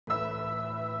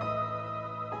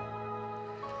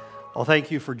Well,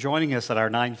 thank you for joining us at our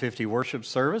 9:50 worship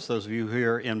service. Those of you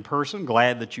here in person,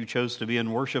 glad that you chose to be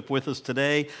in worship with us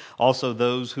today. Also,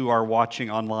 those who are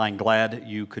watching online, glad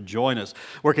you could join us.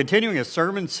 We're continuing a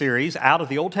sermon series out of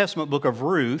the Old Testament book of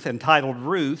Ruth entitled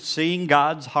Ruth, Seeing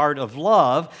God's Heart of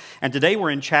Love. And today we're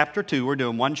in chapter 2. We're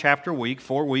doing one chapter a week,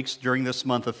 4 weeks during this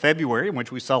month of February, in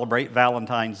which we celebrate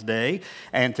Valentine's Day.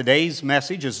 And today's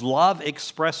message is Love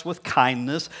Expressed with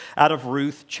Kindness out of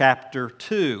Ruth chapter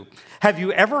 2. Have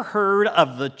you ever heard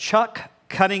of the Chuck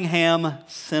Cunningham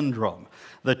syndrome?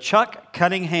 The Chuck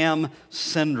Cunningham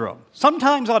syndrome.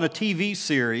 Sometimes on a TV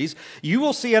series, you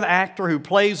will see an actor who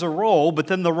plays a role, but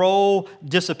then the role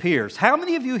disappears. How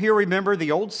many of you here remember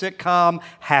the old sitcom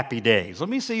Happy Days? Let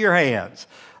me see your hands.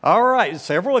 All right,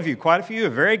 several of you, quite a few,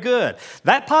 very good.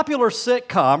 That popular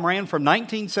sitcom ran from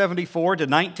 1974 to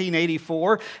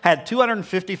 1984, had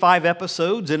 255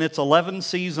 episodes in its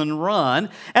 11-season run.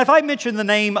 And if I mention the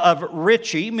name of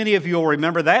Richie, many of you will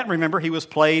remember that. Remember, he was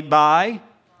played by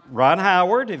Ron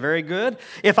Howard, very good.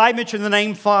 If I mention the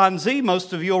name Fonzie,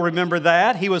 most of you will remember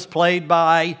that. He was played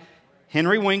by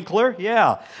Henry Winkler,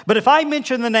 yeah. But if I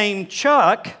mention the name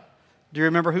Chuck, do you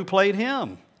remember who played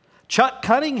him? Chuck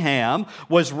Cunningham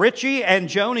was Richie and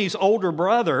Joni's older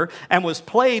brother and was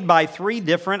played by 3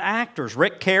 different actors.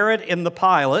 Rick Carrot in the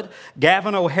pilot,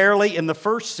 Gavin O'Harley in the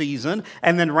first season,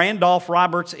 and then Randolph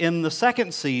Roberts in the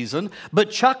second season.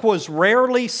 But Chuck was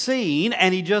rarely seen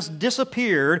and he just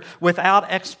disappeared without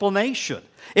explanation.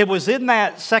 It was in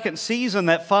that second season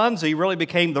that Fonzie really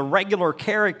became the regular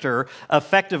character,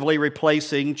 effectively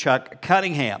replacing Chuck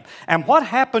Cunningham. And what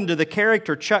happened to the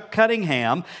character Chuck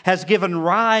Cunningham has given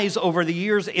rise over the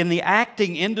years in the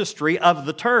acting industry of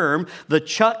the term, the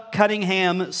Chuck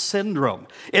Cunningham syndrome.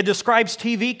 It describes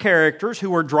TV characters who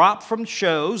were dropped from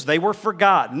shows, they were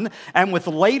forgotten, and with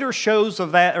later shows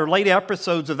of that, or later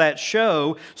episodes of that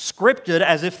show, scripted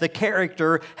as if the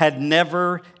character had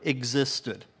never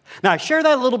existed. Now, I share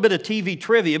that little bit of TV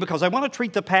trivia because I want to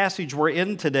treat the passage we're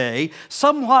in today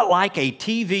somewhat like a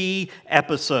TV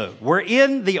episode. We're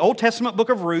in the Old Testament book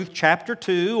of Ruth, chapter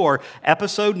 2, or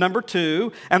episode number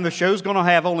 2, and the show's going to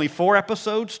have only 4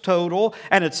 episodes total,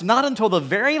 and it's not until the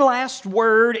very last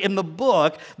word in the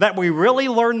book that we really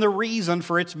learn the reason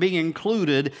for its being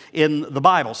included in the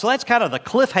Bible. So that's kind of the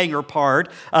cliffhanger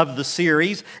part of the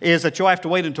series, is that you'll have to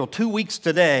wait until 2 weeks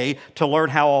today to learn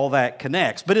how all that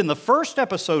connects. But in the first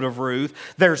episode of Ruth,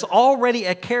 there's already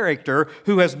a character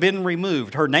who has been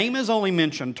removed. Her name is only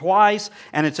mentioned twice,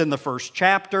 and it's in the first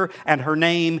chapter, and her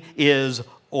name is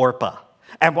Orpah.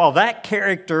 And while that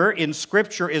character in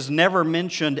Scripture is never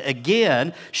mentioned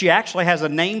again, she actually has a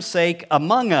namesake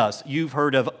among us. You've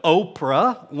heard of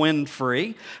Oprah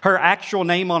Winfrey. Her actual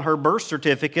name on her birth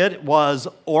certificate was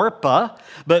Orpah,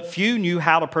 but few knew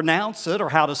how to pronounce it or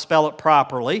how to spell it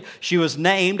properly. She was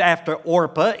named after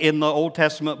Orpah in the Old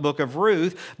Testament book of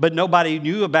Ruth, but nobody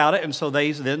knew about it, and so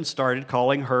they then started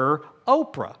calling her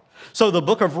Oprah. So the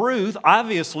book of Ruth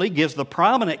obviously gives the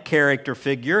prominent character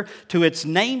figure to its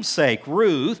namesake,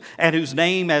 Ruth, and whose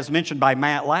name, as mentioned by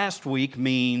Matt last week,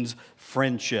 means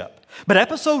friendship. But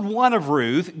episode 1 of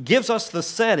Ruth gives us the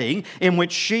setting in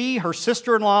which she, her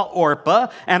sister-in-law Orpah,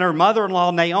 and her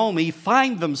mother-in-law Naomi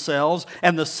find themselves,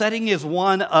 and the setting is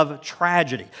one of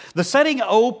tragedy. The setting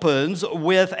opens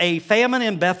with a famine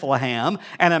in Bethlehem,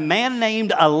 and a man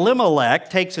named Elimelech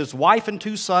takes his wife and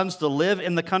 2 sons to live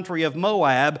in the country of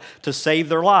Moab to save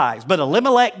their lives. But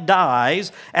Elimelech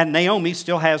dies, and Naomi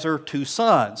still has her 2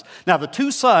 sons. Now the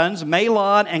 2 sons,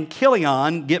 Mahlon and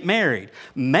Chilion, get married.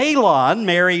 Mahlon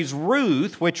marries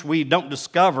Ruth, which we don't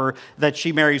discover that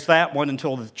she marries that one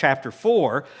until chapter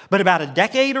 4. But about a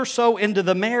decade or so into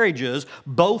the marriages,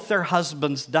 both their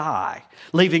husbands die,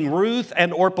 leaving Ruth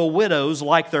and Orpah widows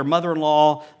like their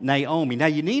mother-in-law Naomi. Now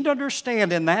you need to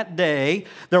understand, in that day,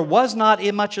 there was not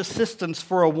much assistance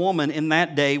for a woman in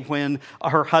that day when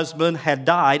her husband had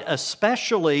died,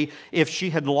 especially if she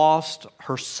had lost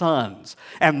her sons.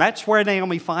 And that's where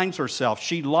Naomi finds herself.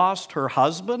 She lost her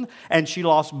husband and she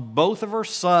lost both of her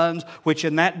sons, which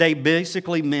in that day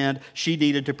basically meant she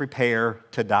needed to prepare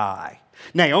to die.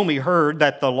 Naomi heard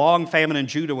that the long famine in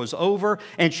Judah was over,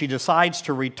 and she decides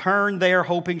to return there,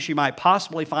 hoping she might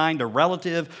possibly find a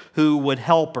relative who would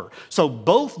help her. So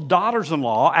both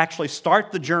daughters-in-law actually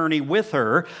start the journey with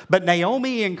her, but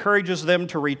Naomi encourages them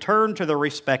to return to their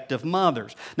respective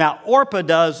mothers. Now, Orpah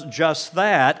does just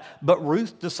that, but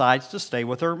Ruth decides to stay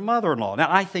with her mother-in-law.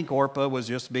 Now, I think Orpah was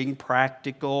just being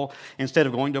practical. Instead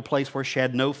of going to a place where she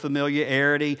had no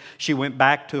familiarity, she went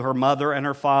back to her mother and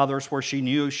her father's, where she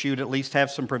knew she would at least have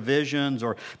some provisions,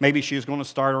 or maybe she was going to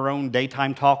start her own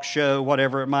daytime talk show,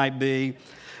 whatever it might be.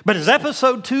 But as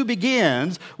episode 2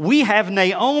 begins, we have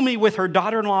Naomi with her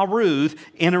daughter-in-law Ruth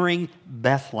entering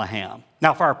Bethlehem.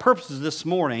 Now, for our purposes this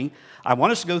morning, I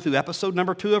want us to go through episode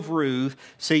number 2 of Ruth,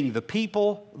 seeing the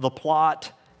people, the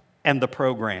plot, and the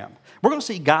program. We're going to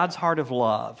see God's heart of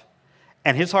love,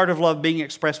 and his heart of love being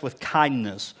expressed with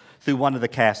kindness through one of the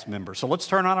cast members. So let's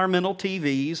turn on our mental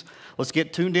TVs. Let's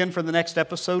get tuned in for the next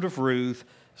episode of Ruth,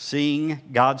 seeing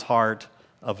God's heart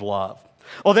of love.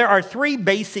 Well, there are 3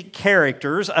 basic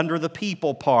characters under the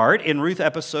people part in Ruth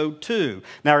episode 2.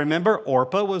 Now remember,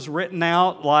 Orpah was written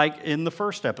out like in the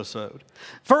first episode.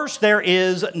 First, there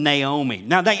is Naomi.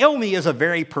 Now, Naomi is a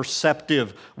very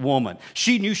perceptive woman.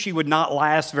 She knew she would not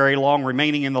last very long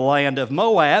remaining in the land of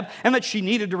Moab, and that she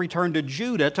needed to return to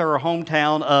Judah, to her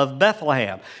hometown of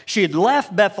Bethlehem. She had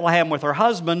left Bethlehem with her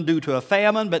husband due to a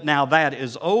famine, but now that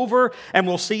is over, and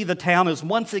we'll see the town is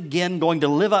once again going to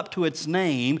live up to its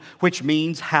name, which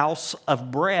means house of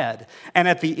bread. And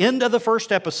at the end of the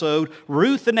first episode,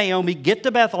 Ruth and Naomi get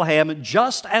to Bethlehem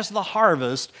just as the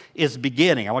harvest is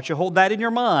beginning. I want you to hold that in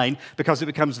your mind because it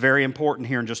becomes very important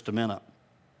here in just a minute.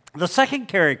 The second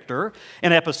character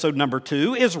in episode number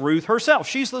 2 is Ruth herself.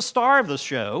 She's the star of the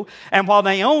show. And while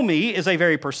Naomi is a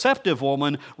very perceptive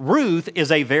woman, Ruth is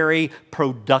a very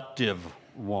productive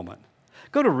woman.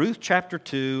 Go to Ruth chapter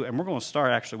 2, and we're going to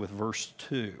start actually with verse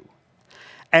 2.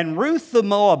 And Ruth the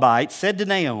Moabite said to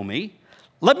Naomi,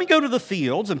 "Let me go to the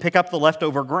fields and pick up the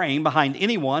leftover grain behind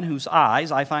anyone whose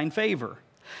eyes I find favor."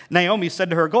 Naomi said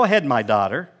to her, "Go ahead, my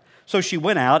daughter." So she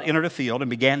went out, entered a field, and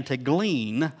began to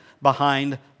glean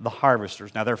behind the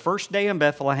harvesters. Now, their first day in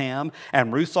Bethlehem,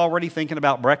 and Ruth's already thinking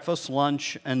about breakfast,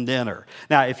 lunch, and dinner.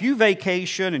 Now, if you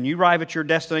vacation and you arrive at your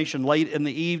destination late in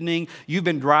the evening, you've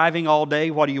been driving all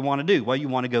day, what do you want to do? Well, you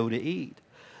want to go to eat.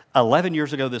 11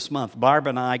 years ago this month, Barb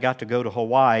and I got to go to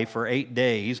Hawaii for 8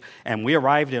 days, and we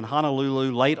arrived in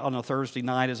Honolulu late on a Thursday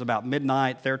night. It was about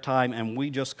midnight their time, and we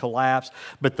just collapsed.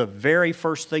 But the very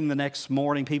first thing the next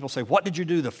morning, people say, "What did you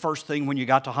do the first thing when you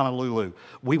got to Honolulu?"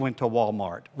 We went to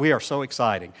Walmart. We are so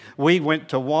exciting. We went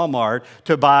to Walmart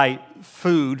to buy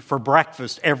food for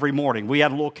breakfast every morning. We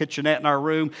had a little kitchenette in our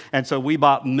room, and so we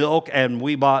bought milk and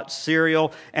we bought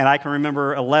cereal. And I can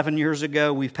remember 11 years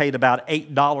ago, we paid about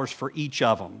 $8 for each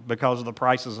of them because of the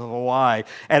prices of Hawaii,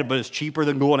 but it's cheaper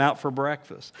than going out for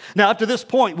breakfast. Now, up to this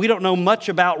point, we don't know much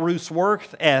about Ruth's work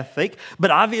ethic,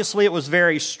 but obviously it was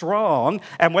very strong.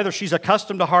 And whether she's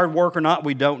accustomed to hard work or not,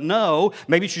 we don't know.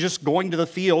 Maybe she's just going to the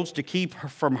fields to keep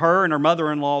from her and her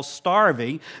mother-in-law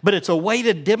starving. But it's a way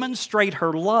to demonstrate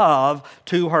her love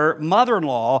to her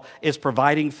mother-in-law is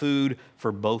providing food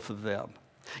for both of them.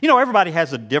 You know, everybody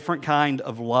has a different kind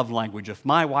of love language. If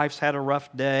my wife's had a rough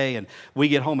day and we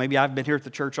get home, maybe I've been here at the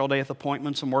church all day at the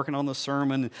appointments and working on the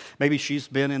sermon. And maybe she's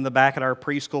been in the back at our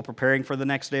preschool preparing for the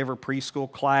next day of her preschool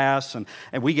class. And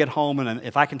we get home, and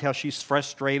if I can tell she's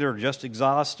frustrated or just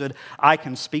exhausted, I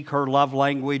can speak her love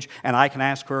language and I can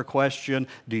ask her a question: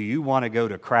 "Do you want to go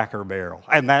to Cracker Barrel?"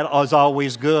 And that is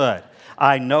always good.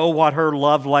 I know what her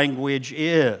love language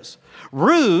is.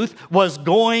 Ruth was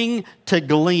going to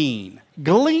glean.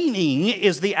 Gleaning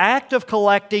is the act of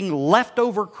collecting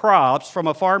leftover crops from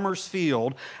a farmer's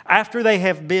field after they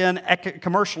have been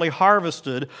commercially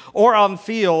harvested or on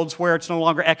fields where it's no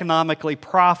longer economically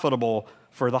profitable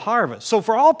for the harvest. So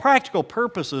for all practical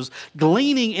purposes,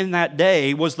 gleaning in that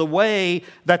day was the way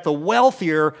that the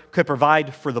wealthier could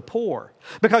provide for the poor.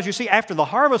 Because you see, after the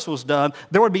harvest was done,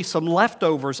 there would be some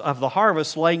leftovers of the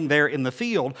harvest laying there in the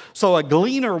field. So a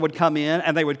gleaner would come in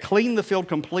and they would clean the field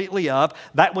completely up.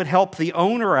 That would help the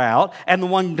owner out, and the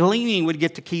one gleaning would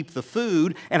get to keep the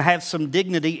food and have some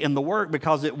dignity in the work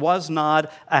because it was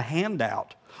not a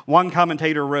handout. One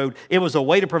commentator wrote, "It was a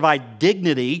way to provide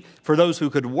dignity for those who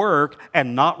could work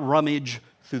and not rummage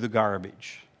through the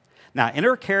garbage." Now,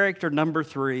 enter character number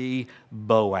 3,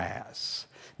 Boaz.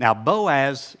 Now,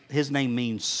 Boaz, his name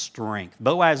means strength.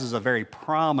 Boaz is a very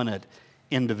prominent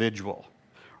individual.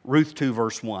 Ruth 2,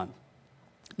 verse 1.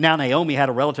 Now, Naomi had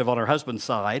a relative on her husband's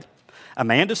side, a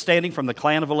man descending from the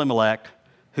clan of Elimelech,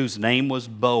 whose name was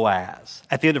Boaz.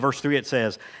 At the end of verse 3 it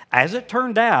says, "As it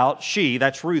turned out, she,"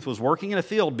 that's Ruth, "was working in a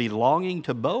field belonging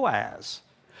to Boaz,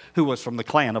 who was from the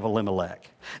clan of Elimelech."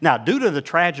 Now, due to the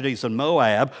tragedies in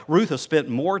Moab, Ruth has spent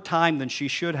more time than she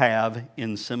should have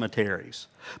in cemeteries.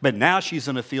 But now she's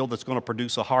in a field that's going to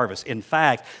produce a harvest. In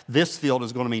fact, this field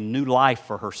is going to mean new life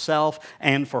for herself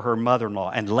and for her mother-in-law.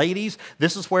 And ladies,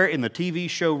 this is where in the TV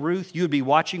show Ruth, you would be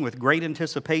watching with great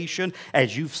anticipation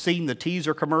as you've seen the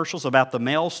teaser commercials about the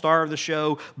male star of the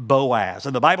show, Boaz.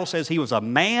 And the Bible says he was a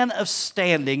man of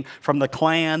standing from the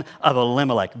clan of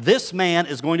Elimelech. This man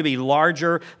is going to be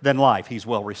larger than life. He's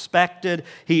well respected.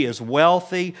 He is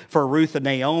wealthy. For Ruth and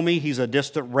Naomi, he's a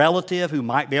distant relative who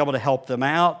might be able to help them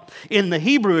out. In the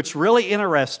Hebrew, it's really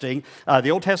interesting. The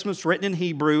Old Testament's written in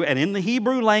Hebrew, and in the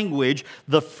Hebrew language,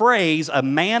 the phrase, a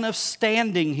man of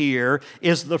standing here,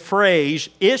 is the phrase,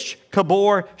 Ish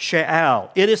Kabor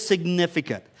She'al. It is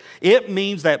significant. It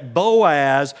means that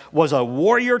Boaz was a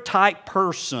warrior-type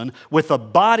person with a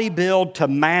body build to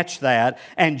match that.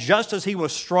 And just as he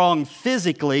was strong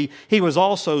physically, he was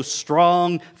also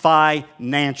strong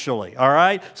financially. All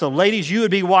right? So ladies, you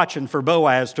would be watching for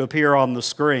Boaz to appear on the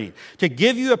screen. To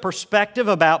give you a perspective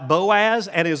about Boaz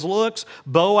and his looks,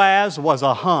 Boaz was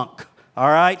a hunk. All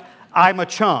right? I'm a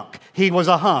chunk. He was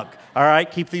a hunk. All right?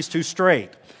 Keep these two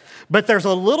straight. But there's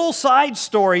a little side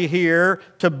story here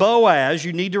to Boaz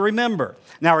you need to remember.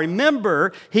 Now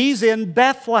remember, he's in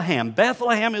Bethlehem.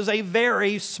 Bethlehem is a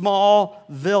very small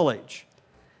village.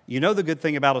 You know the good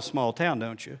thing about a small town,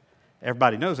 don't you?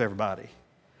 Everybody knows everybody.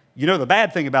 You know the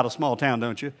bad thing about a small town,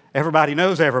 don't you? Everybody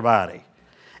knows everybody.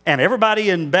 And everybody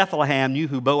in Bethlehem knew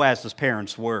who Boaz's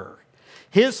parents were.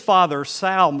 His father,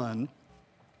 Salmon,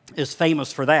 is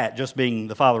famous for that, just being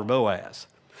the father of Boaz.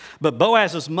 But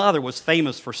Boaz's mother was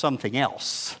famous for something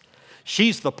else.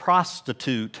 She's the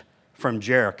prostitute from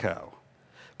Jericho.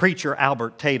 Preacher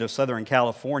Albert Tate of Southern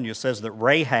California says that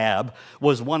Rahab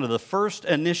was one of the first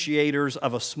initiators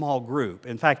of a small group.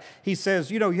 In fact, he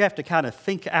says, you know, you have to kind of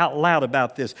think out loud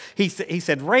about this. He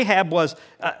said Rahab was,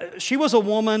 she was a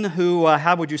woman who,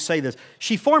 how would you say this?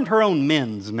 She formed her own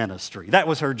men's ministry. That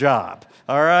was her job,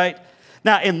 all right?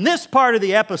 Now, in this part of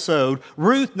the episode,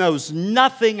 Ruth knows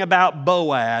nothing about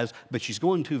Boaz, but she's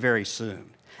going to very soon.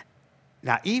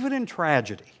 Now, even in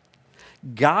tragedy,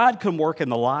 God can work in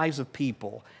the lives of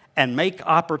people and make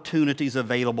opportunities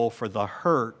available for the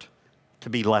hurt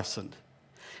to be lessened.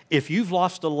 If you've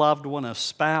lost a loved one, a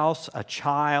spouse, a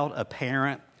child, a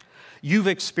parent, you've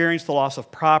experienced the loss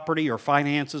of property or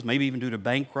finances, maybe even due to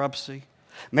bankruptcy,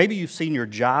 maybe you've seen your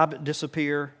job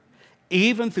disappear,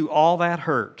 even through all that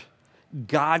hurt,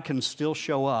 God can still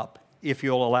show up if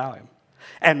you'll allow Him.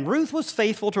 And Ruth was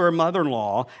faithful to her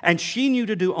mother-in-law, and she knew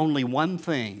to do only one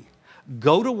thing: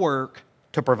 go to work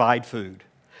to provide food.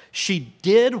 She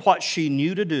did what she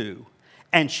knew to do,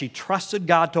 and she trusted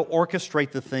God to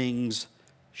orchestrate the things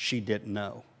she didn't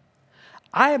know.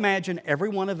 I imagine every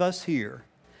one of us here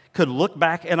could look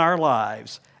back in our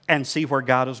lives and see where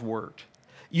God has worked.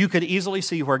 You could easily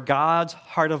see where God's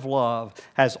heart of love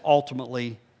has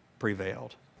ultimately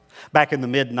prevailed. Back in the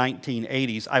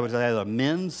mid-1980s, I was at a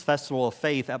men's festival of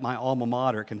faith at my alma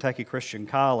mater, Kentucky Christian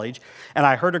College, and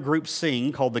I heard a group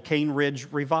sing called the Cane Ridge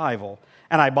Revival,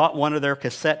 and I bought one of their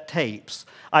cassette tapes.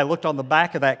 I looked on the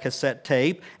back of that cassette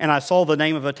tape, and I saw the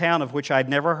name of a town of which I'd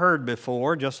never heard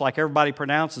before, just like everybody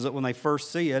pronounces it when they first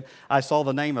see it. I saw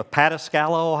the name of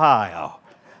Pataskala, Ohio.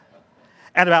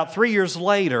 And about 3 years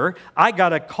later, I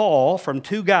got a call from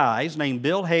two guys named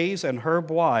Bill Hayes and Herb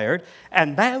Wired,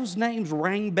 and those names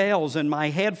rang bells in my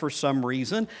head for some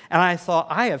reason, and I thought,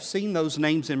 I have seen those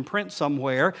names in print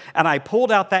somewhere, and I pulled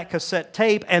out that cassette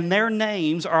tape, and their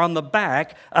names are on the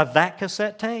back of that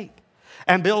cassette tape.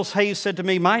 And Bill Hayes said to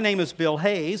me, my name is Bill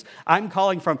Hayes. I'm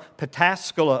calling from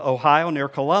Pataskala, Ohio, near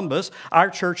Columbus. Our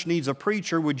church needs a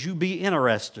preacher. Would you be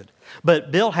interested?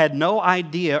 But Bill had no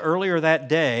idea earlier that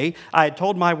day, I had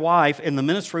told my wife in the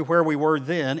ministry where we were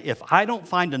then, if I don't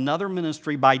find another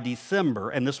ministry by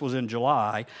December, and this was in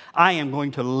July, I am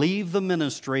going to leave the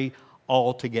ministry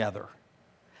altogether.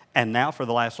 And now for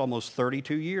the last almost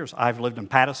 32 years, I've lived in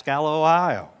Pataskala,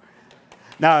 Ohio.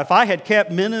 Now, if I had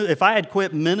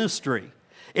quit ministry,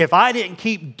 if I didn't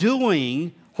keep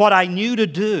doing what I knew to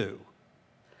do,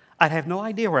 I'd have no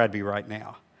idea where I'd be right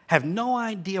now. Have no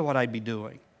idea what I'd be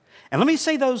doing. And let me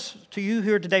say those to you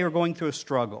here today who are going through a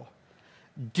struggle.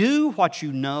 Do what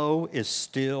you know is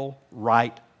still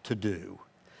right to do,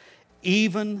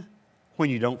 even when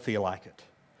you don't feel like it.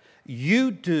 You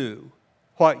do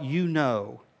what you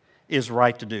know is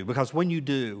right to do. Because when you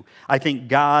do, I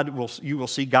think you will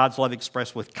see God's love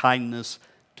expressed with kindness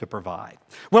to provide.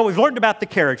 Well, we've learned about the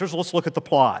characters. Let's look at the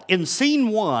plot. In scene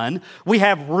 1, we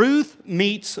have Ruth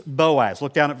meets Boaz.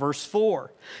 Look down at verse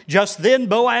 4. Just then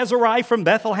Boaz arrived from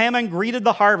Bethlehem and greeted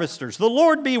the harvesters. The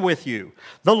Lord be with you.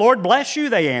 The Lord bless you,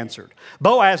 they answered.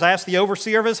 Boaz asked the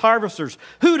overseer of his harvesters,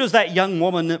 who does that young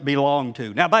woman belong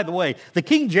to? Now, by the way, the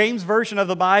King James Version of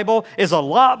the Bible is a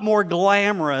lot more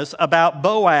glamorous about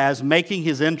Boaz making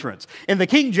his entrance. In the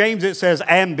King James it says,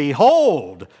 and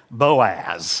behold,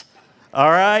 Boaz. All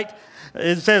right?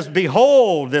 It says,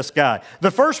 behold this guy.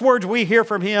 The first words we hear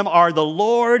from him are, the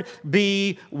Lord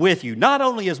be with you. Not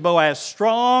only is Boaz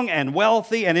strong and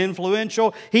wealthy and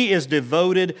influential, he is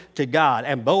devoted to God.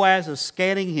 And Boaz is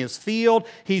scanning his field.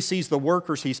 He sees the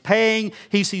workers he's paying.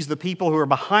 He sees the people who are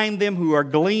behind them who are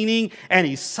gleaning. And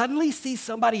he suddenly sees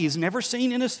somebody he's never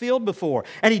seen in his field before.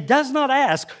 And he does not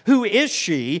ask, who is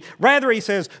she? Rather, he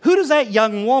says, who does that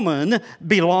young woman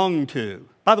belong to?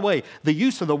 By the way, the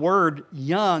use of the word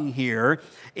young here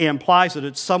implies that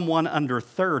it's someone under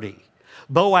 30.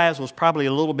 Boaz was probably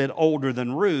a little bit older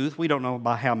than Ruth. We don't know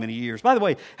by how many years. By the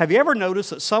way, have you ever noticed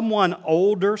that someone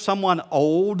old,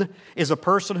 is a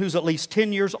person who's at least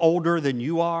 10 years older than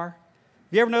you are?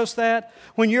 Have you ever noticed that?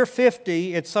 When you're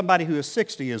 50, it's somebody who is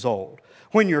 60 years old.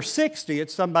 When you're 60,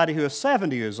 it's somebody who is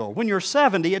 70 years old. When you're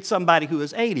 70, it's somebody who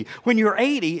is 80. When you're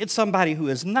 80, it's somebody who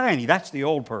is 90. That's the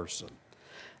old person.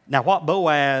 Now, what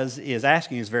Boaz is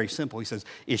asking is very simple. He says,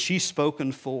 is she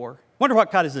spoken for? Wonder what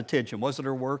caught his attention. Was it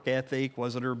her work ethic?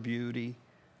 Was it her beauty?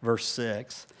 Verse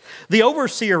 6. The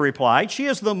overseer replied, she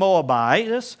is the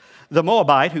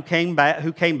Moabite who came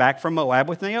back from Moab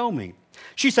with Naomi.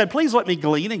 She said, please let me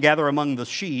glean and gather among the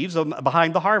sheaves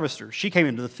behind the harvesters. She came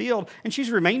into the field, and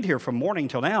she's remained here from morning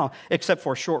till now, except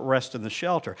for a short rest in the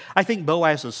shelter. I think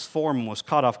Boaz's foreman was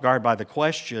caught off guard by the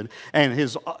question, and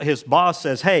his boss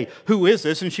says, hey, who is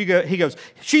this? And he goes,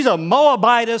 she's a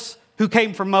Moabitess who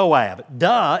came from Moab.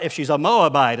 Duh, if she's a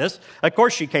Moabitess, of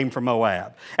course she came from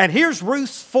Moab. And here's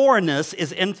Ruth's foreignness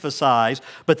is emphasized,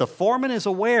 but the foreman is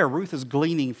aware Ruth is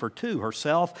gleaning for two,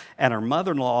 herself and her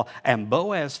mother-in-law, and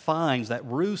Boaz finds that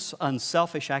Ruth's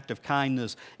unselfish act of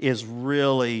kindness is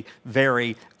really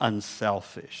very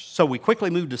unselfish. So we quickly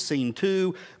move to scene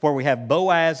 2, where we have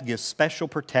Boaz give special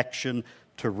protection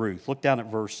to Ruth. Look down at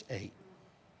verse 8.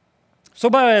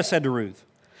 So Boaz said to Ruth,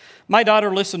 my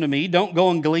daughter, listen to me. Don't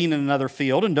go and glean in another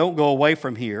field, and don't go away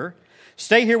from here.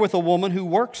 Stay here with a woman who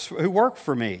work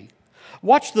for me.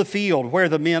 Watch the field where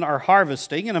the men are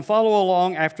harvesting, and follow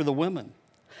along after the women.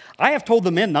 I have told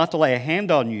the men not to lay a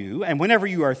hand on you, and whenever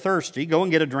you are thirsty, go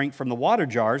and get a drink from the water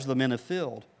jars the men have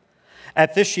filled.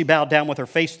 At this she bowed down with her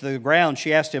face to the ground.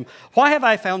 She asked him, why have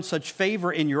I found such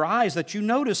favor in your eyes that you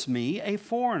notice me, a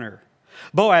foreigner?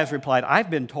 Boaz replied, I've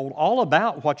been told all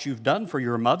about what you've done for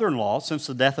your mother-in-law since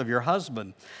the death of your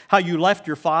husband, how you left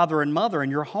your father and mother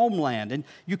and your homeland, and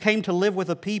you came to live with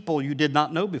a people you did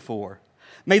not know before.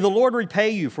 May the Lord repay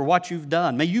you for what you've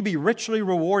done. May you be richly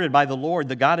rewarded by the Lord,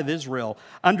 the God of Israel,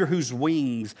 under whose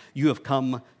wings you have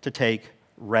come to take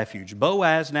refuge.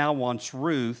 Boaz now wants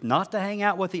Ruth not to hang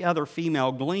out with the other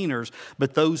female gleaners,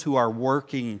 but those who are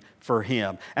working for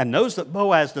him. And knows that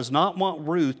Boaz does not want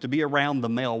Ruth to be around the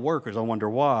male workers. I wonder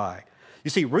why. You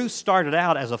see, Ruth started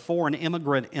out as a foreign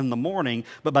immigrant in the morning,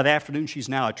 but by the afternoon she's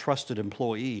now a trusted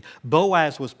employee.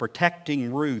 Boaz was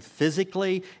protecting Ruth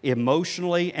physically,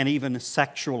 emotionally, and even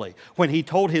sexually. When he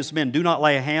told his men, do not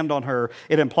lay a hand on her,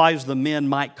 it implies the men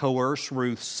might coerce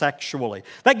Ruth sexually.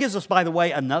 That gives us, by the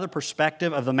way, another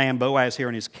perspective of the man Boaz here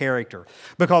and his character.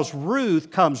 Because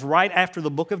Ruth comes right after the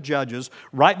book of Judges,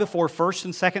 right before 1st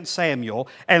and 2nd Samuel,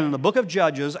 and in the book of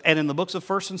Judges and in the books of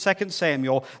 1st and 2nd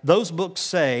Samuel, those books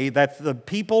say that the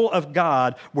people of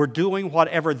God were doing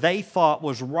whatever they thought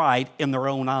was right in their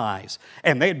own eyes.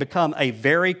 And they had become a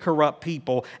very corrupt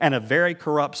people and a very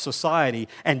corrupt society.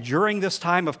 And during this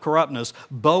time of corruptness,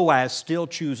 Boaz still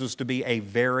chooses to be a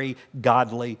very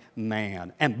godly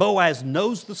man. And Boaz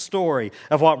knows the story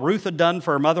of what Ruth had done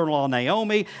for her mother-in-law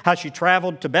Naomi, how she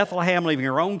traveled to Bethlehem, leaving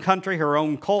her own country, her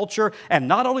own culture. And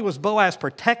not only was Boaz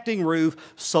protecting Ruth,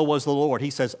 so was the Lord.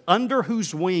 He says, under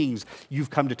whose wings you've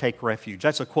come to take refuge.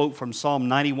 That's a quote from Psalm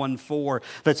 91:4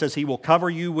 that says, he will cover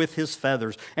you with his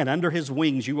feathers, and under his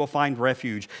wings you will find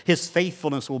refuge. His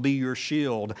faithfulness will be your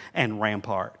shield and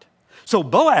rampart. So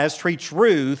Boaz treats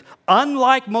Ruth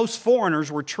unlike most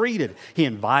foreigners were treated. He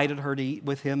invited her to eat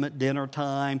with him at dinner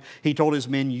time. He told his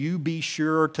men, you be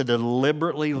sure to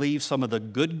deliberately leave some of the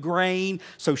good grain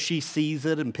so she sees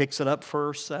it and picks it up for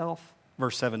herself.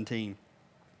 Verse 17.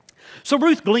 So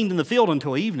Ruth gleaned in the field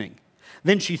until evening.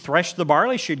 Then she threshed the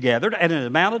barley she had gathered, and it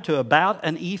amounted to about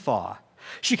an ephah.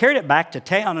 She carried it back to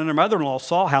town, and her mother-in-law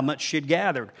saw how much she had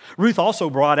gathered. Ruth also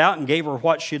brought out and gave her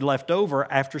what she had left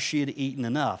over after she had eaten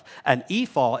enough. An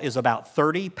ephah is about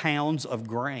 30 pounds of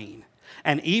grain.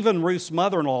 And even Ruth's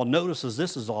mother-in-law notices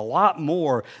this is a lot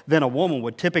more than a woman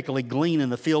would typically glean in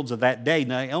the fields of that day.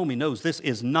 Naomi knows this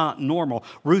is not normal.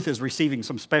 Ruth is receiving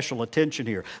some special attention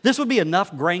here. This would be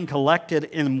enough grain collected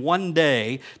in one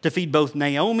day to feed both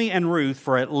Naomi and Ruth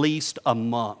for at least a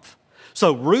month.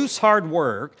 So Ruth's hard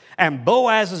work and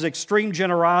Boaz's extreme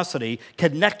generosity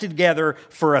connected together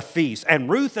for a feast. And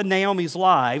Ruth and Naomi's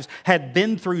lives had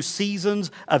been through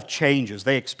seasons of changes.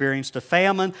 They experienced a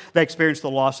famine. They experienced the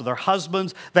loss of their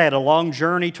husbands. They had a long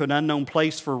journey to an unknown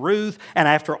place for Ruth. And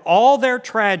after all their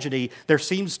tragedy, there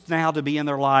seems now to be in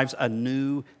their lives a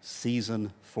new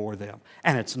season for them.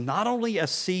 And it's not only a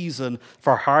season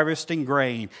for harvesting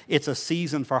grain, it's a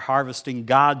season for harvesting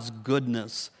God's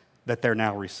goodness that they're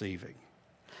now receiving.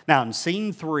 Now, in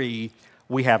scene 3,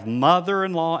 we have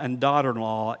mother-in-law and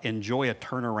daughter-in-law enjoy a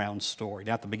turnaround story.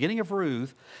 Now, at the beginning of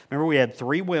Ruth, remember we had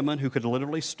 3 women who could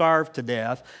literally starve to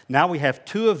death. Now we have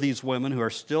 2 of these women who are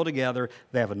still together.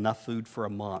 They have enough food for a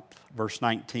month. Verse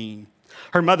 19.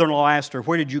 Her mother-in-law asked her,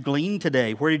 "Where did you glean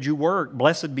today? Where did you work?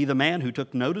 Blessed be the man who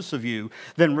took notice of you."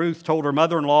 Then Ruth told her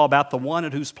mother-in-law about the one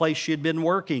at whose place she had been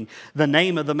working. "The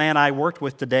name of the man I worked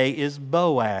with today is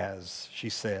Boaz," she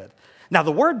said. Now,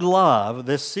 the word love,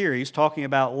 this series talking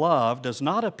about love, does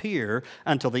not appear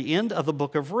until the end of the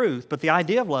book of Ruth, but the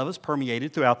idea of love is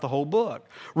permeated throughout the whole book.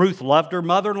 Ruth loved her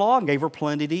mother-in-law and gave her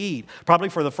plenty to eat. Probably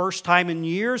for the first time in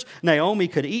years, Naomi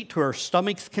could eat to her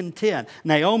stomach's content.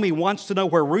 Naomi wants to know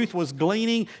where Ruth was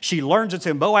gleaning. She learns it's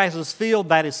in Boaz's field.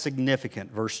 That is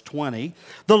significant. Verse 20,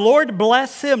 "The Lord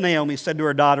bless him," Naomi said to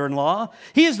her daughter-in-law.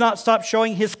 "He has not stopped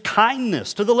showing his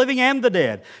kindness to the living and the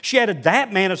dead." She added,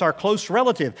 "That man is our close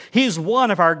relative. He is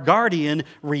one of our guardian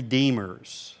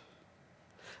redeemers."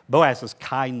 Boaz's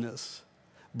kindness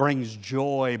brings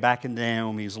joy back into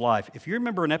Naomi's life. If you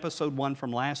remember in episode 1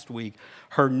 from last week,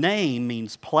 her name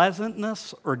means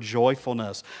pleasantness or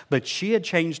joyfulness, but she had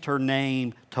changed her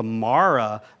name to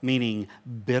Mara, meaning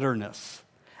bitterness.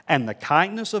 And the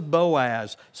kindness of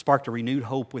Boaz sparked a renewed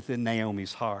hope within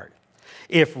Naomi's heart.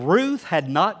 If Ruth had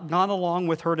not gone along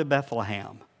with her to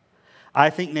Bethlehem, I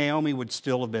think Naomi would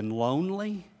still have been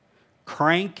lonely,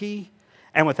 cranky,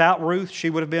 and without Ruth, she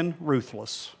would have been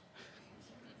ruthless.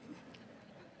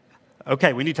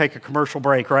 Okay, we need to take a commercial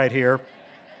break right here.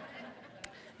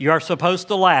 You are supposed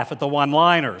to laugh at the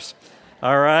one-liners,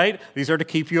 all right? These are to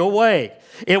keep you awake.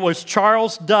 It was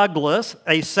Charles Douglas,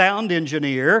 a sound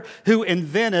engineer, who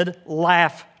invented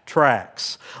laugh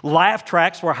tracks. Laugh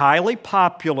tracks were highly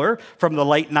popular from the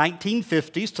late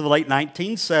 1950s to the late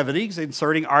 1970s,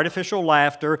 inserting artificial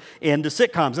laughter into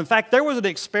sitcoms. In fact, there was an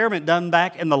experiment done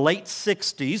back in the late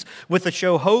 60s with the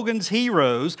show Hogan's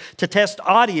Heroes to test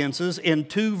audiences in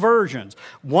 2 versions.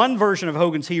 One version of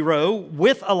Hogan's Hero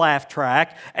with a laugh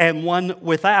track and one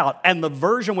without. And the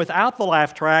version without the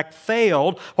laugh track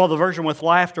failed, while the version with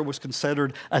laughter was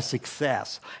considered a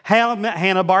success.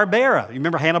 Hanna-Barbera. You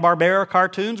remember Hanna-Barbera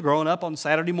cartoons? Growing up on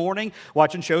Saturday morning,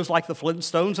 watching shows like the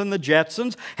Flintstones and the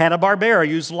Jetsons, Hanna-Barbera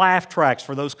used laugh tracks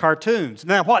for those cartoons.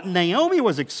 Now, what Naomi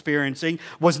was experiencing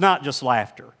was not just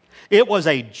laughter. It was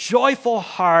a joyful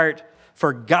heart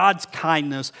for God's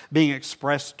kindness being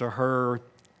expressed to her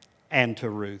and to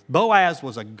Ruth. Boaz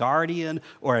was a guardian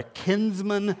or a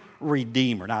kinsman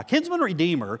redeemer. Now, a kinsman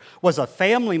redeemer was a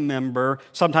family member,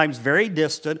 sometimes very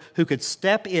distant, who could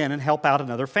step in and help out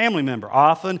another family member.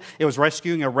 Often, it was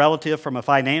rescuing a relative from a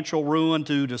financial ruin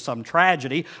due to some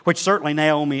tragedy, which certainly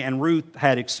Naomi and Ruth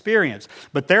had experienced.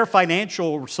 But their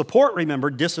financial support, remember,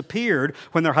 disappeared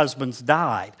when their husbands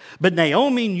died. But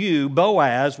Naomi knew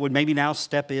Boaz would maybe now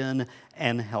step in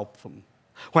and help them.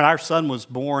 When our son was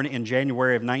born in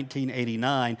January of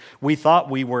 1989, we thought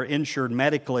we were insured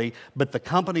medically, but the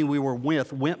company we were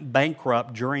with went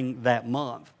bankrupt during that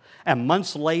month. And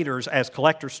months later, as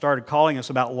collectors started calling us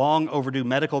about long overdue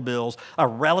medical bills, a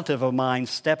relative of mine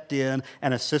stepped in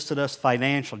and assisted us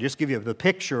financially. Just to give you the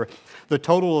picture, the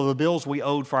total of the bills we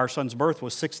owed for our son's birth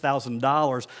was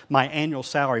 $6,000. My annual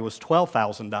salary was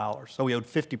 $12,000, so we owed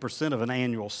 50% of an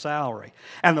annual salary.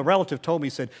 And the relative told me, he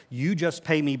said, "You just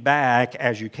pay me back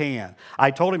as you can."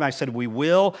 I told him, I said, "We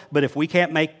will, but if we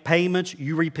can't make payments,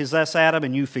 you repossess Adam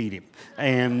and you feed him,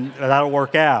 and that'll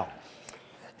work out."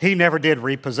 He never did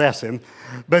repossess him.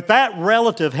 But that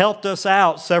relative helped us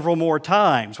out several more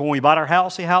times. When we bought our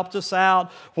house, he helped us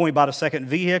out. When we bought a second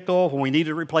vehicle, when we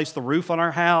needed to replace the roof on our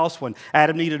house, when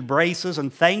Adam needed braces,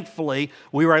 and thankfully,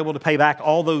 we were able to pay back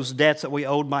all those debts that we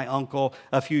owed my uncle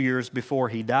a few years before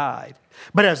he died.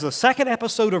 But as the second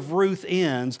episode of Ruth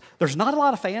ends, there's not a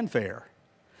lot of fanfare.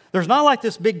 There's not like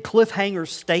this big cliffhanger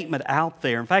statement out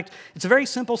there. In fact, it's a very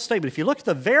simple statement. If you look at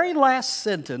the very last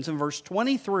sentence in verse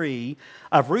 23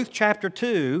 of Ruth chapter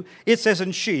 2, it says,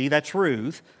 "And she," that's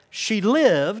Ruth, "she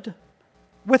lived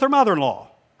with her mother-in-law."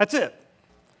 That's it.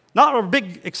 Not a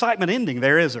big excitement ending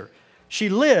there, is there? She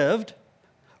lived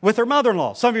with her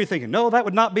mother-in-law. Some of you are thinking, no, that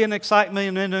would not be an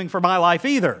excitement ending for my life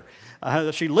either.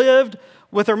 She lived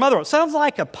with her mother. It sounds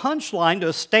like a punchline to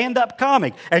a stand-up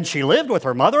comic. And she lived with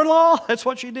her mother-in-law? That's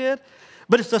what she did?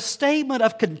 But it's a statement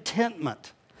of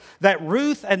contentment that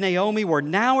Ruth and Naomi were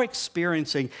now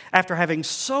experiencing after having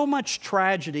so much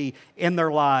tragedy in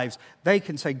their lives. They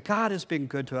can say, God has been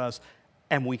good to us,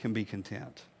 and we can be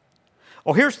content.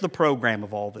 Well, here's the program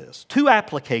of all this. 2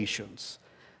 applications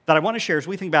that I want to share as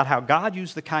we think about how God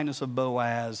used the kindness of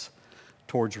Boaz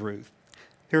towards Ruth.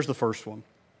 Here's the first one.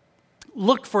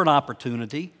 Look for an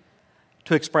opportunity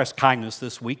to express kindness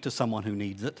this week to someone who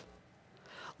needs it.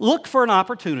 Look for an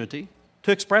opportunity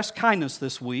to express kindness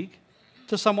this week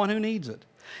to someone who needs it.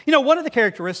 You know, one of the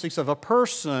characteristics of a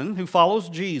person who follows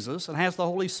Jesus and has the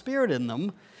Holy Spirit in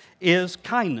them is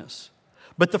kindness.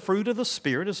 But the fruit of the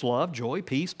Spirit is love, joy,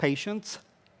 peace, patience,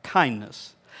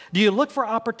 kindness. Do you look for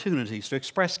opportunities to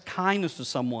express kindness to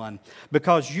someone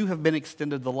because you have been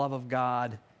extended the love of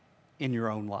God in your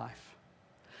own life?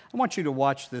 I want you to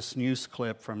watch this news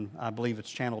clip from, I believe it's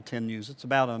Channel 10 News. It's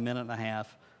about a minute and a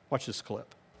half. Watch this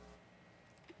clip.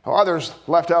 Others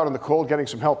left out in the cold getting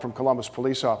some help from Columbus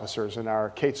police officers, and our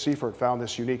Kate Seifert found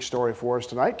this unique story for us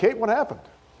tonight. Kate, what happened?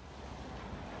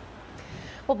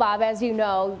 Well, Bob, as you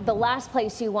know, the last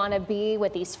place you want to be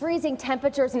with these freezing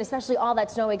temperatures and especially all that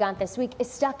snow we got this week is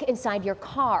stuck inside your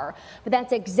car. But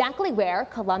that's exactly where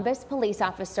Columbus police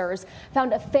officers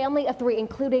found a family of 3,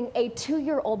 including a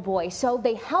 2-year-old boy. So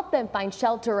they helped them find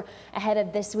shelter ahead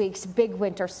of this week's big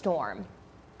winter storm.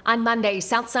 On Monday,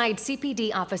 Southside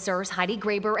CPD officers Heidi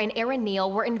Graber and Aaron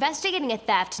Neal were investigating a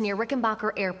theft near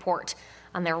Rickenbacker Airport.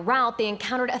 On their route, they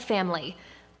encountered a family,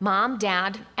 mom,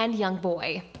 dad, and young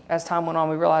boy. As time went on,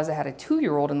 we realized they had a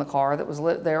 2-year-old in the car that was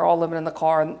they were all living in the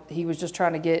car, and he was just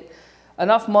trying to get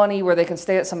enough money where they can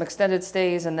stay at some extended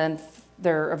stays, and then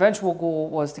their eventual goal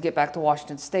was to get back to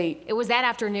Washington State. It was that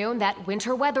afternoon that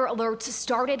winter weather alerts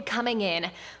started coming in.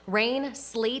 Rain,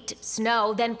 sleet,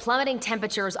 snow, then plummeting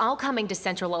temperatures all coming to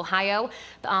central Ohio.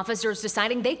 The officers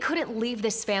deciding they couldn't leave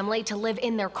this family to live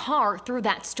in their car through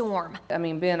that storm. I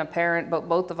mean, being a parent, but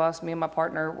both of us, me and my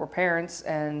partner, were parents,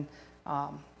 and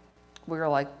we were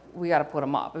like, we got to put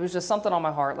them up. It was just something on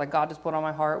my heart, like God just put on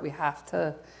my heart. We have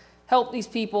to help these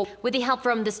people. With the help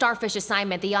from the Starfish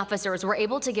assignment, the officers were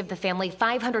able to give the family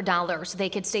 $500 so they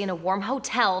could stay in a warm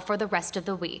hotel for the rest of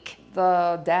the week.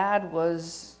 The dad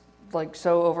was like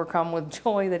so overcome with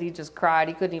joy that he just cried.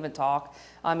 He couldn't even talk.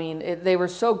 I mean, they were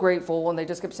so grateful, and they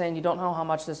just kept saying, you don't know how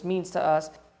much this means to us.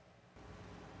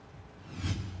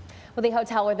 Well, the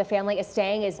hotel where the family is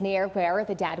staying is near where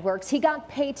the dad works. He got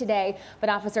paid today, but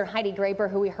Officer Heidi Graber,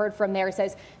 who we heard from there,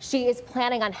 says she is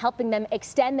planning on helping them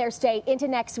extend their stay into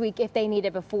next week if they need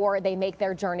it before they make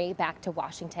their journey back to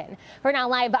Washington. For now,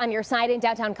 live on your side in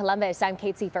downtown Columbus, I'm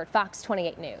Kate Seifert, Fox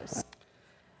 28 News.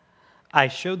 I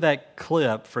showed that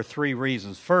clip for 3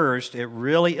 reasons. First, it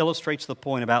really illustrates the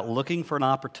point about looking for an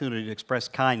opportunity to express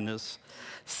kindness.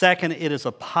 Second, it is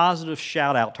a positive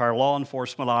shout out to our law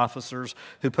enforcement officers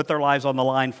who put their lives on the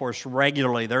line for us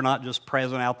regularly. They're not just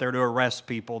present out there to arrest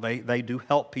people. They do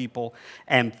help people.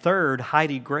 And third,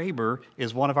 Heidi Graber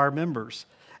is one of our members.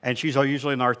 And she's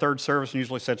usually in our third service and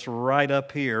usually sits right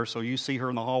up here. So you see her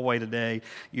in the hallway today.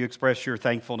 You express your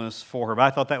thankfulness for her. But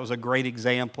I thought that was a great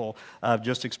example of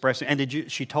just expressing.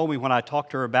 And she told me when I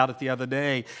talked to her about it the other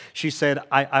day, she said,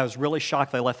 I was really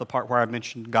shocked they left the part where I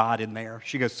mentioned God in there.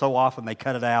 She goes, so often they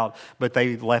cut it out, but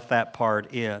they left that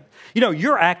part in. You know,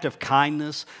 your act of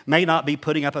kindness may not be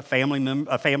putting up a family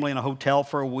in a hotel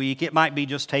for a week. It might be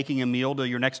just taking a meal to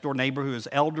your next door neighbor who is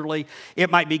elderly. It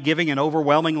might be giving an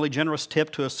overwhelmingly generous tip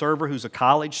to a server who's a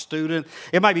college student.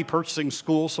 It might be purchasing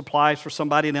school supplies for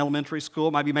somebody in elementary school.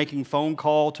 It might be making a phone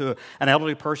call to an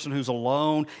elderly person who's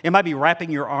alone. It might be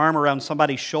wrapping your arm around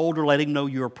somebody's shoulder, letting them know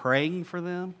you're praying for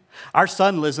them. Our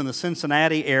son lives in the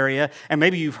Cincinnati area, and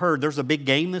maybe you've heard there's a big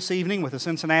game this evening with the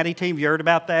Cincinnati team. Have you heard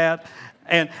about that?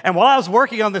 And while I was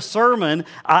working on this sermon,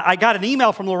 I got an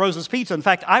email from La Rosa's Pizza. In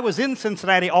fact, I was in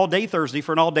Cincinnati all day Thursday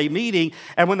for an all-day meeting,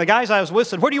 and when the guys I was with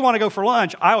said, where do you want to go for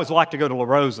lunch? I always like to go to La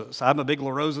Rosa's. I'm a big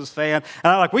La Rosa's fan,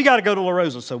 and I'm like, we got to go to La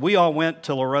Rosa's. So we all went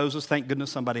to La Rosa's. Thank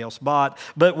goodness somebody else bought.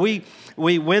 But we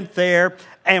went there,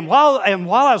 and while I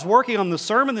was working on the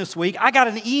sermon this week, I got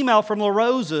an email from La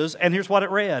Rosa's, and here's what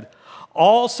it read.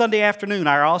 All Sunday afternoon,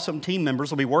 our awesome team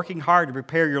members will be working hard to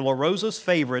prepare your La Rosa's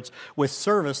favorites with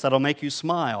service that'll make you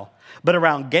smile. But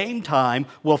around game time,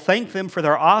 we'll thank them for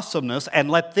their awesomeness and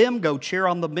let them go cheer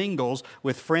on the Bengals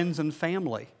with friends and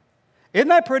family. Isn't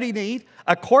that pretty neat?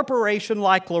 A corporation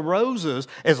like La Rosa's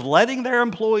is letting their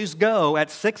employees go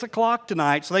at 6 o'clock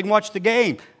tonight so they can watch the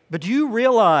game. But do you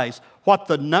realize what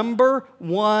the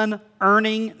 #1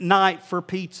 earning night for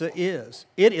pizza is?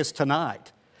 It is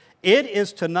tonight. It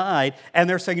is tonight, and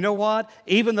they're saying, you know what?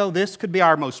 Even though this could be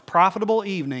our most profitable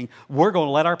evening, we're going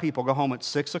to let our people go home at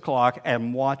 6 o'clock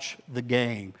and watch the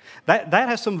game. That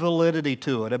has some validity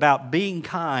to it about being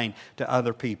kind to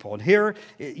other people. And here,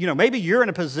 maybe you're in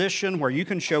a position where you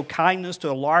can show kindness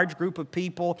to a large group of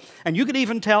people, and you can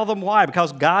even tell them why.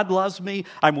 Because God loves me,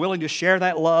 I'm willing to share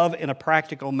that love in a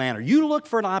practical manner. You look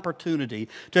for an opportunity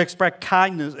to express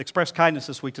kindness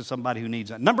this week to somebody who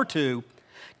needs that. Number 2,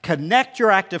 connect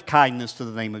your act of kindness to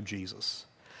the name of Jesus.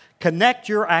 Connect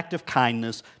your act of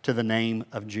kindness to the name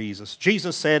of Jesus.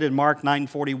 Jesus said in Mark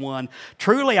 9:41,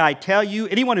 "Truly I tell you,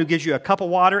 anyone who gives you a cup of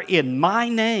water in my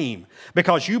name,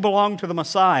 because you belong to the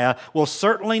Messiah, will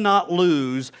certainly not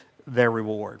lose their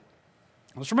reward."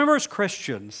 Let's remember as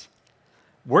Christians,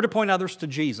 we're to point others to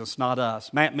Jesus, not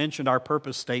us. Matt mentioned our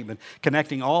purpose statement,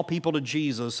 connecting all people to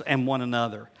Jesus and one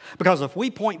another. Because if we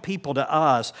point people to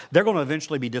us, they're going to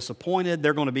eventually be disappointed,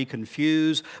 they're going to be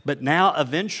confused. But now,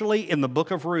 eventually, in the book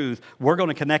of Ruth, we're going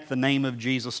to connect the name of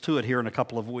Jesus to it here in a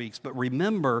couple of weeks. But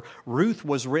remember, Ruth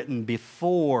was written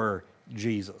before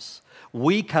Jesus.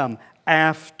 We come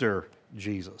after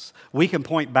Jesus. We can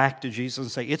point back to Jesus and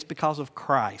say, it's because of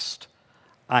Christ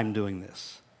I'm doing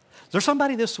this. Is there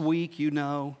somebody this week you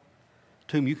know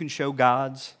to whom you can show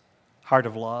God's heart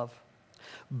of love?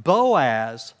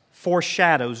 Boaz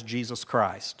foreshadows Jesus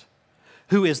Christ,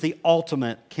 who is the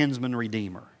ultimate kinsman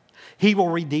redeemer. He will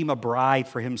redeem a bride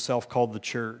for himself called the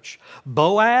church.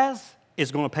 Boaz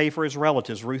is going to pay for his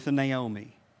relatives, Ruth and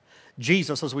Naomi.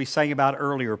 Jesus, as we sang about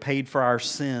earlier, paid for our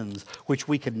sins, which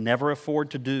we could never afford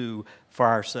to do for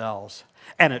ourselves.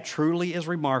 And it truly is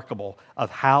remarkable of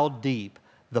how deep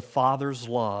the Father's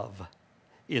love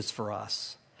is for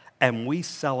us. And we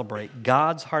celebrate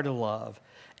God's heart of love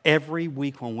every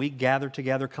week when we gather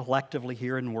together collectively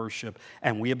here in worship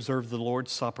and we observe the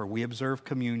Lord's Supper, we observe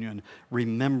communion,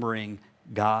 remembering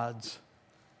God's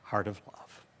heart of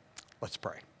love. Let's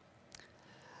pray.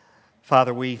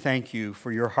 Father, we thank you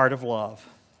for your heart of love.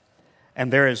 And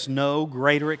there is no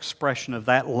greater expression of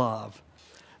that love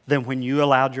than when you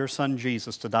allowed your Son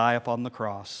Jesus to die upon the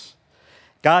cross.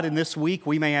 God, in this week,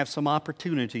 we may have some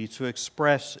opportunity to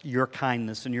express your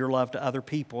kindness and your love to other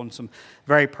people in some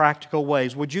very practical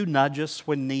ways. Would you nudge us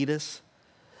when need us?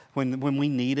 When we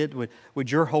need it?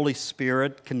 Would your Holy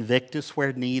Spirit convict us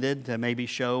where needed to maybe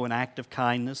show an act of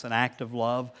kindness, an act of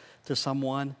love to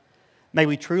someone? May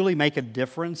we truly make a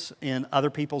difference in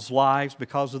other people's lives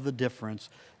because of the difference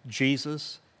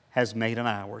Jesus has made in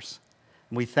ours.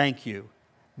 And we thank you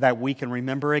that we can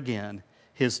remember again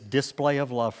His display of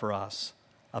love for us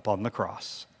upon the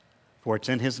cross. For it's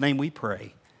in His name we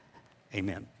pray.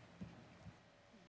 Amen.